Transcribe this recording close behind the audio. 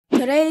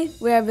Today,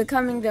 we are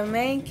becoming the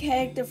main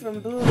character from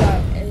Blue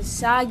Lock,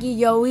 Isagi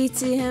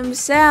Yoichi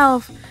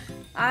himself.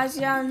 As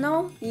y'all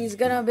know, he's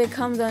gonna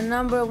become the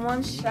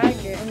 #1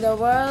 striker in the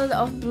world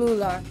of Blue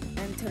Lock.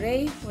 And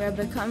today, we are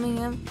becoming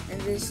him in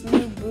this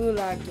new Blue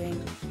Lock game.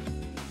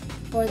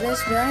 For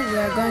this build, we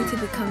are going to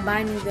be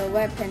combining the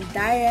weapon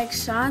Direct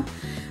Shot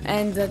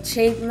and the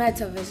trait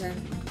Metavision.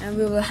 And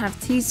we will have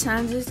 3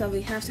 challenges that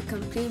we have to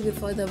complete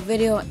before the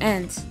video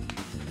ends.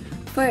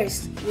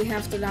 First, we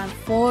have to land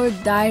 4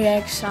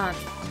 direct shots.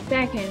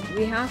 Second,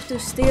 we have to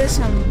steal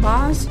some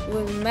boss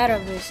with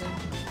Metavision.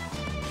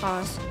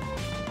 Pause.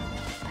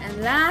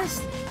 And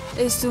last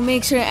is to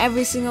make sure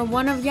every single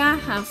one of y'all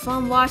have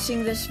fun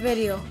watching this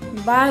video.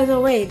 By the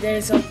way,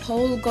 there's a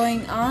poll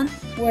going on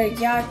where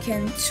y'all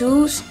can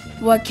choose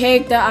what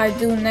character I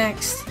do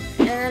next.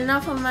 And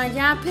enough of my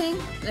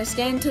yapping, let's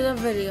get into the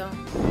video.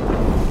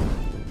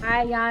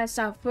 Alright guys,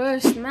 our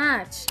first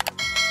match.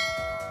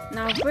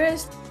 Now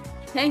first,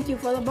 thank you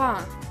for the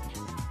bomb.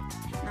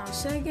 Now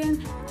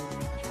second,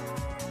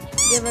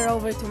 give it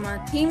over to my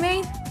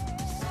teammate.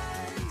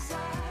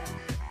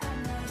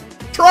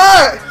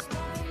 Try!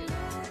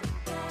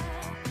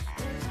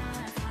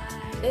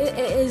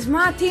 Is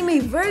my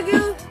teammate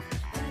Virgil?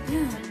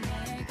 Yeah.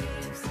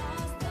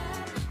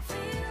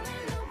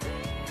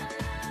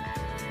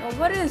 Now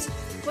what is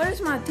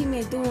my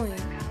teammate doing?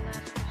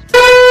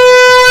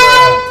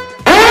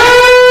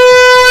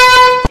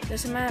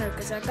 Doesn't matter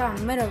because I got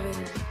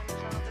Metavision.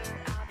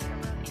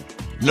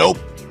 Nope.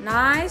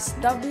 Nice.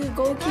 W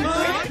goalkeeper.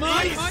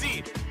 Nice.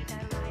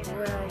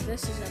 Well,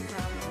 this is a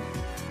problem.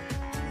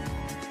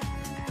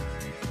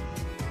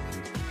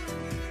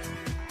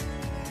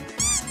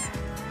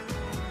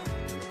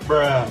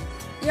 Bruh.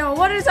 Yo,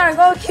 what is our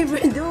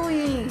goalkeeper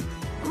doing?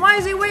 Why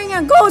is he wearing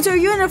a goalkeeper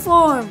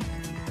uniform?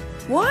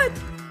 What?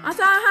 I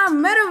thought I had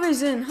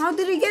Metavision. How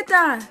did he get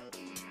that?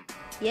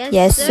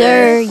 Yes,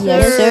 sir.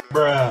 Yes, sir.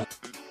 Bruh.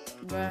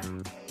 Bruh.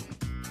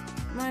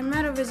 My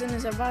Metavision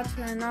is about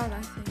to run out,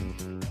 I think.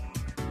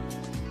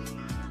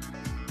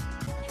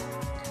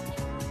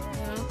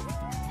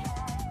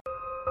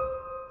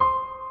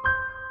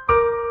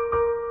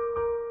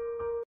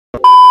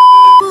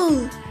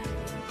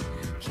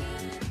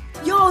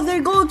 Yo,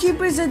 their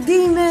goalkeeper's a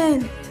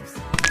demon!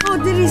 How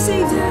did he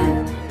save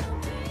that?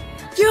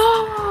 Yo!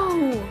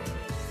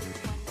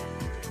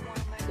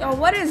 Yo,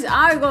 what is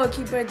our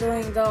goalkeeper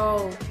doing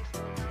though?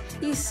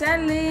 He's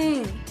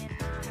settling.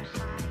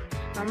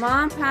 Come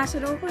on, pass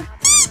it over.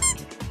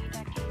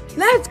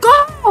 Let's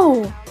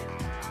go!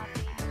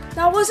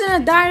 That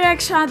wasn't a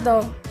direct shot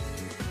though.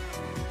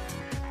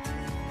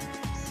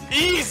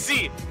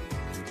 Easy.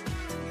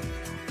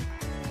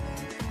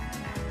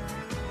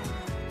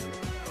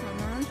 Come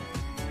on.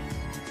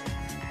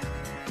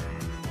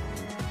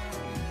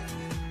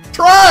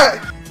 Try!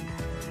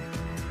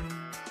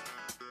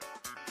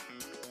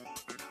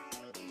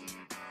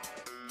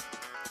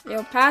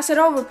 Yo, pass it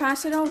over,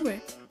 pass it over.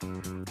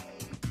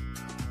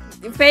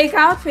 Fake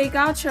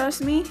out,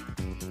 trust me.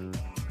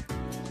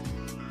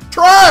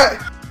 Try!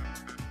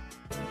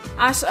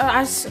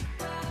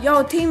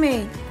 Yo,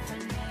 teammate.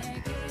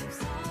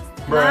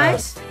 Bruh.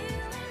 Nice.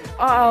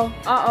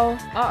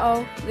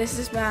 Uh-oh. This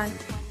is bad.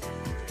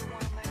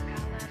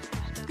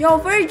 Yo,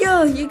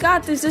 Virgil, you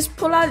got this. Just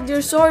pull out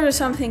your sword or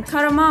something.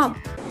 Cut him up.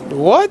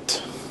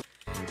 What?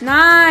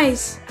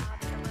 Nice.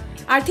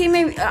 Our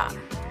teammate...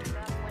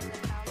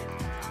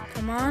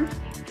 Come on.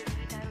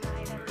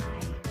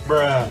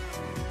 Bruh.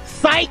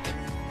 Psych!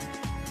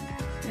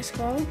 Let's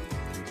go.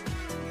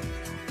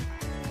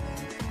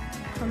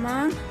 Come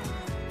on.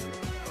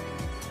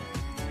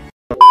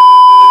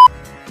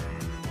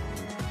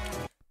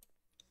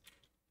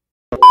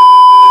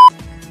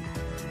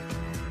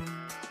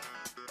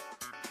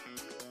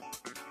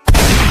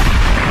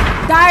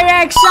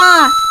 Direct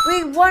shot!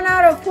 Wait, 1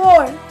 out of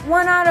 4.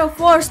 1 out of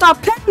 4.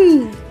 Stop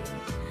playing!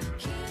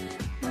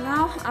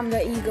 Now I'm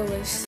the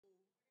egoist.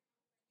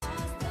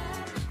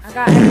 I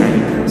got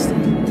everything past it.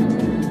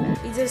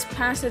 He just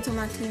passed it to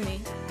my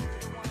teammate.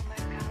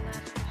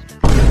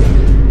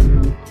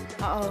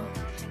 Uh-oh.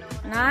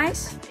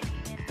 Nice.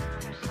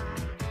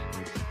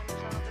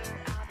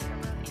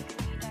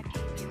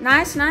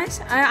 Nice.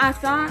 I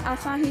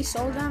thought he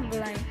sold that, but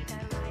like...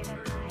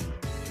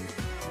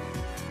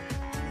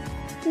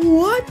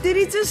 What? Did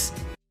he just...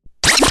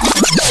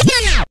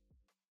 Damn!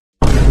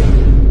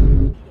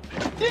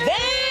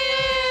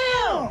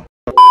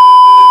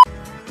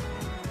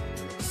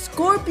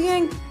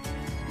 Scorpion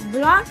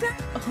blocked that?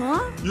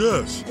 Huh?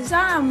 Yes, Is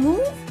that a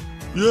move?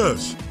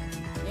 yes.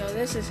 Yo,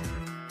 this is...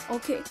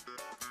 Okay.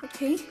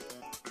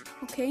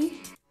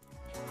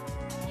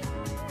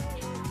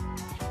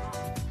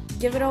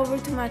 Give it over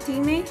to my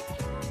teammate.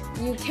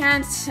 You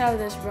can't sell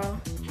this, bro.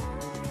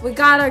 We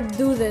gotta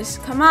do this.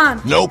 Come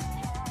on. Nope.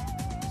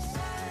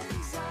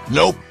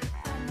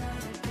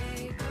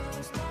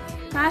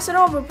 Pass it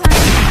over.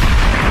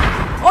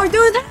 Or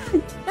do that.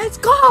 Let's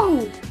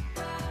go.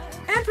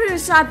 Emperor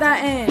shot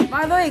that in.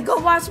 By the way, go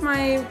watch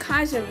my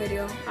Kaiser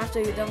video after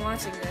you're done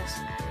watching this.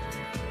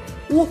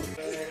 Whoa.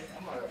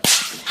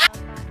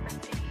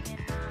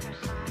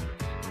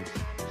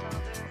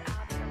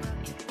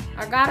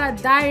 I got a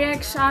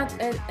direct shot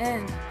at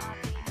in.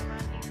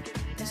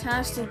 This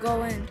has to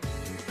go in.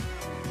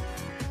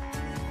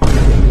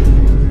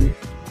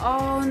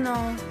 Oh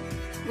no.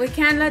 We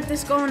can't let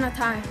this go in a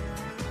tie.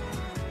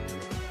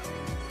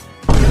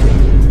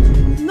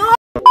 No!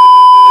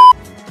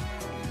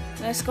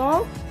 Let's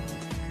go.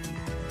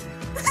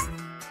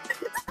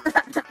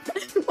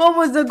 What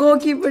was the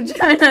goalkeeper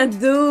trying to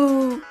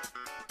do?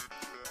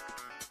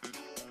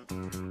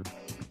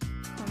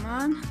 Come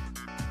on.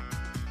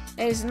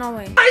 There's no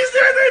way. He's the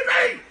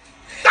MVP!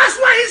 That's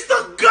why he's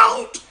the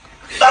GOAT!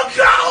 The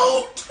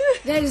GOAT!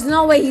 There's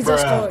no way he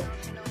just scored.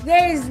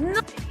 There is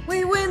no.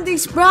 We win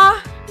these,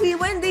 bruh. We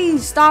win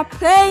these. Stop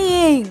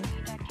playing.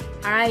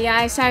 Alright,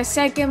 guys, our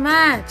second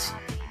match.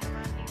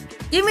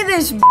 Give me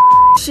this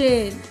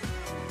shit.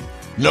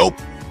 Nope.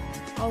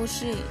 Oh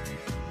shit.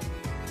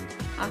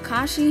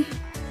 Akashi.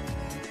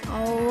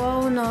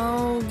 Oh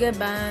no. Get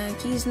back.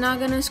 He's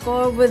not gonna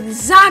score with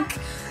Zach.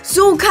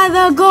 Zuka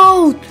the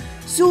GOAT.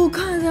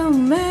 Zuka the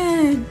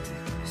man.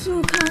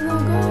 Zuka the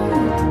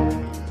GOAT.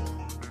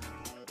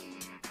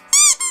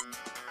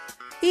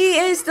 He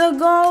is the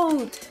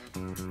GOAT.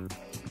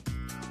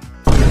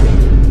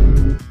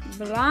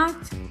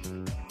 Blocked.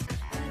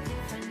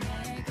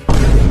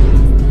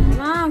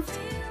 Blocked.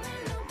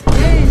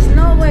 There is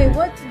no way.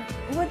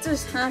 What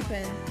just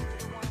happened?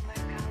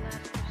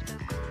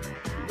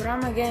 But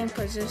I'm gonna get in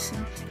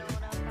position.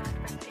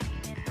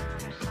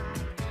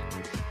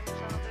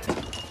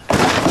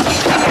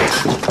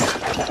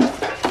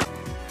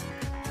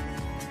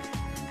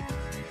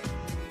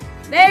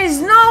 There is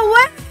no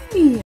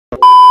way.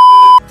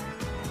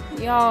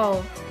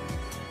 Yo,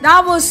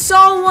 that was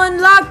so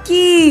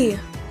unlucky.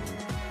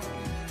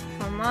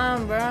 Come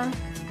on, bro.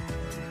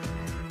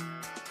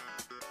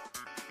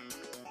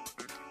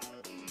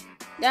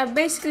 They're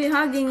basically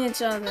hugging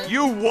each other.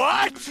 You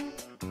what?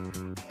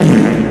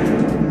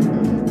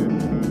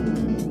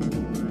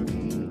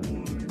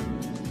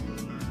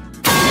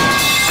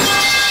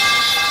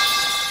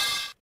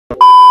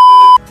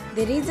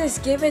 Did he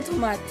just give it to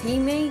my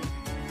teammate?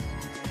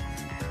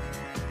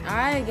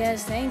 Alright, I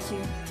guess. Thank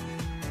you.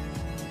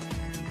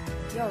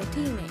 Yo,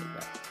 teammate,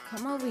 bro.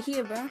 Come over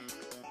here, bro.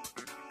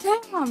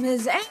 Damn,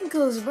 his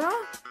ankles, bro.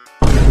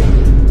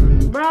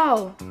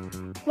 Bro.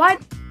 What?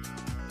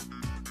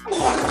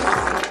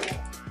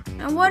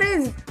 And what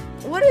is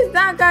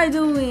that guy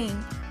doing?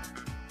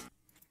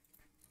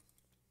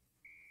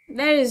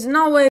 There is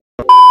no way.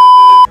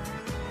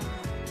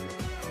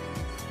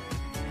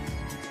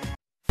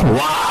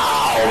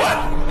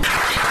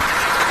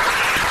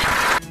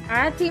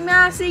 Alright, teammate,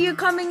 I see you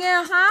coming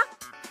in, huh?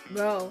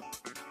 Bro.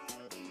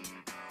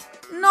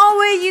 No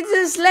way you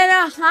just let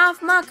a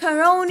half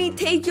macaroni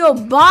take your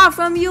ball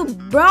from you,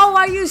 bro.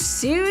 Are you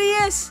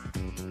serious?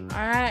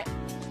 Alright.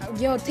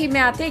 Yo,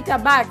 teammate, I take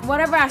that back.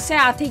 Whatever I say,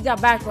 I'll take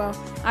that back, bro.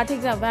 I'll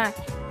take that back.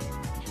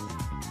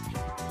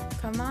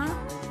 Come on.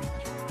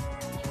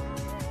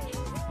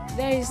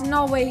 There is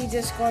no way he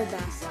just scored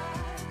that.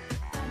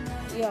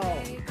 Yo.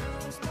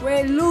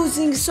 We're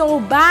losing so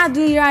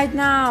badly right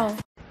now.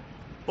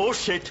 Oh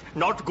shit,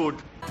 not good.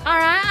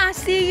 Alright, I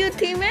see you,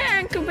 teammate.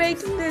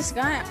 Incubating this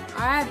guy.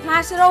 Alright,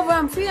 pass it over.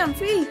 I'm free.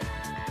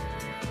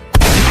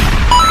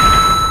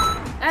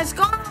 Let's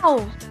go.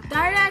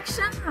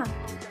 Direction.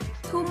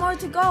 2 more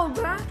to go,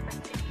 bro.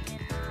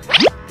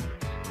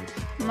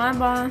 My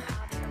ball.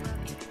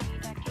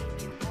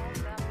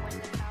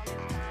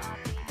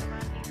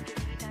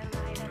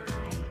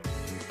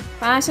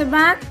 Pass it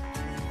back.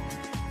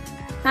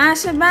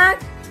 Pass it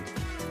back.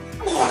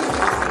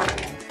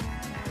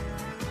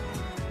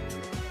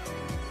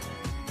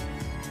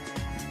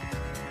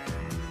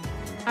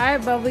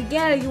 Alright, but we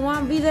get it. You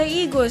want to be the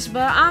Eagles,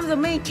 but I'm the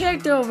main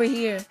character over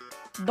here.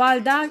 Ball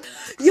dog.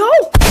 Yo!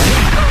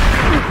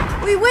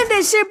 We win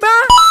this shit, bro.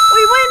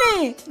 We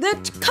win it. The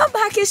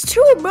comeback is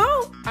true,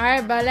 bro.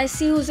 Alright, but let's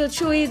see who's the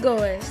true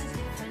egoist.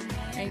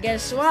 And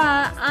guess what?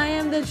 I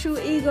am the true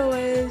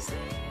egoist.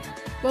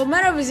 But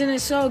Metavision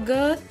is so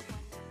good.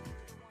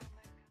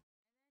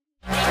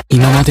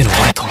 今までの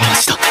俺と同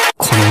じだ。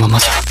このまま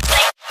じゃ。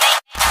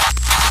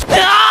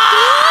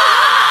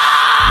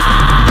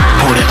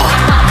俺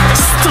は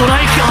スト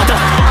ライカーだ。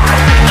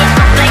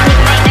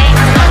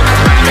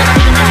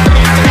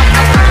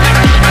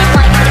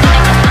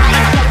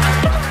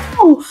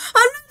Oh,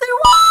 another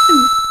one!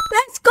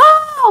 Let's go!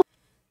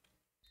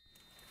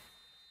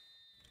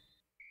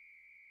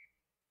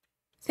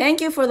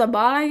 Thank you for the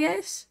ball, I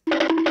guess.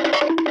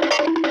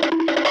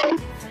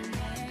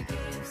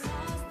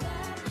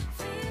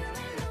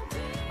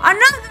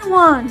 Another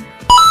one!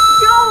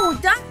 Yo,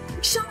 that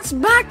shots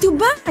back to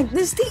back.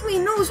 This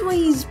teammate knows what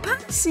he's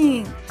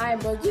passing. Alright,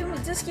 bro,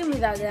 just give me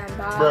that damn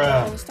ball.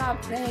 Bruh. Bro.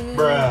 Stop playing.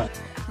 Bruh.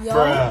 Yo,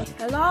 Bruh.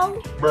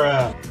 hello?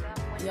 Bruh.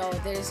 Yo,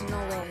 there's no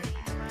way.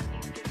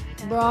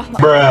 Bro.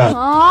 Bruh.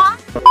 Huh?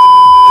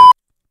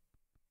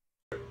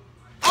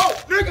 Oh,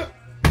 nigga!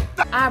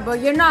 Alright, bro,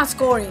 you're not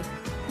scoring.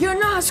 You're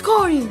not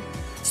scoring.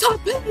 Stop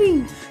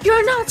playing.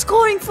 You're not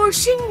scoring for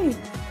shit.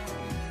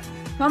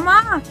 Come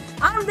on.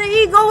 I'm the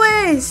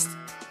egoist.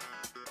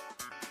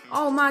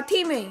 Oh, my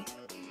teammate.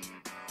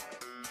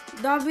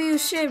 W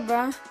shit,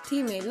 bruh.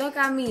 Teammate, look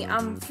at me.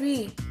 I'm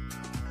free.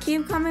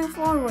 Keep coming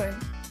forward.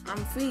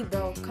 I'm free,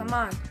 bro. Come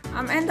on.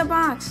 I'm in the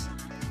box.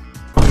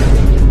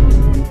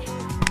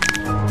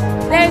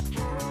 There.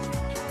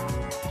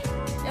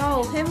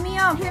 Yo, hit me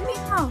up. Hit me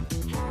up.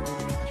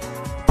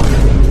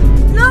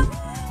 No.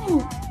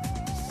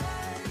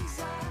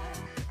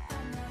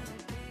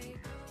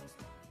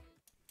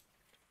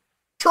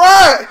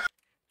 Try!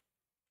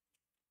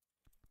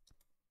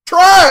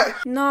 Try!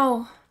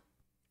 No.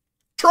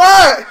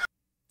 Try!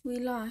 We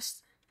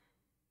lost.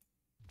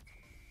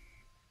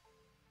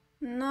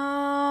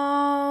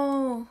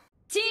 No.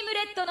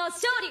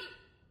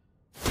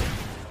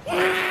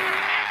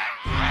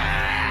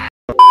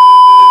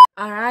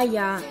 Alright,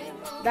 y'all.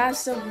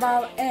 That's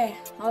about it.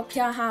 Hope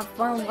y'all have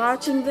fun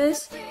watching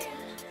this.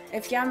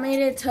 If y'all made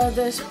it to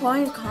this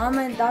point,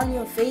 comment down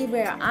your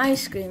favorite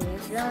ice cream. You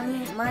feel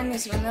me? Mine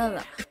is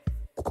vanilla.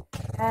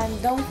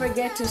 And don't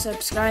forget to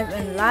subscribe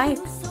and like.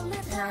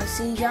 And I'll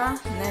see y'all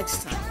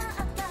next time.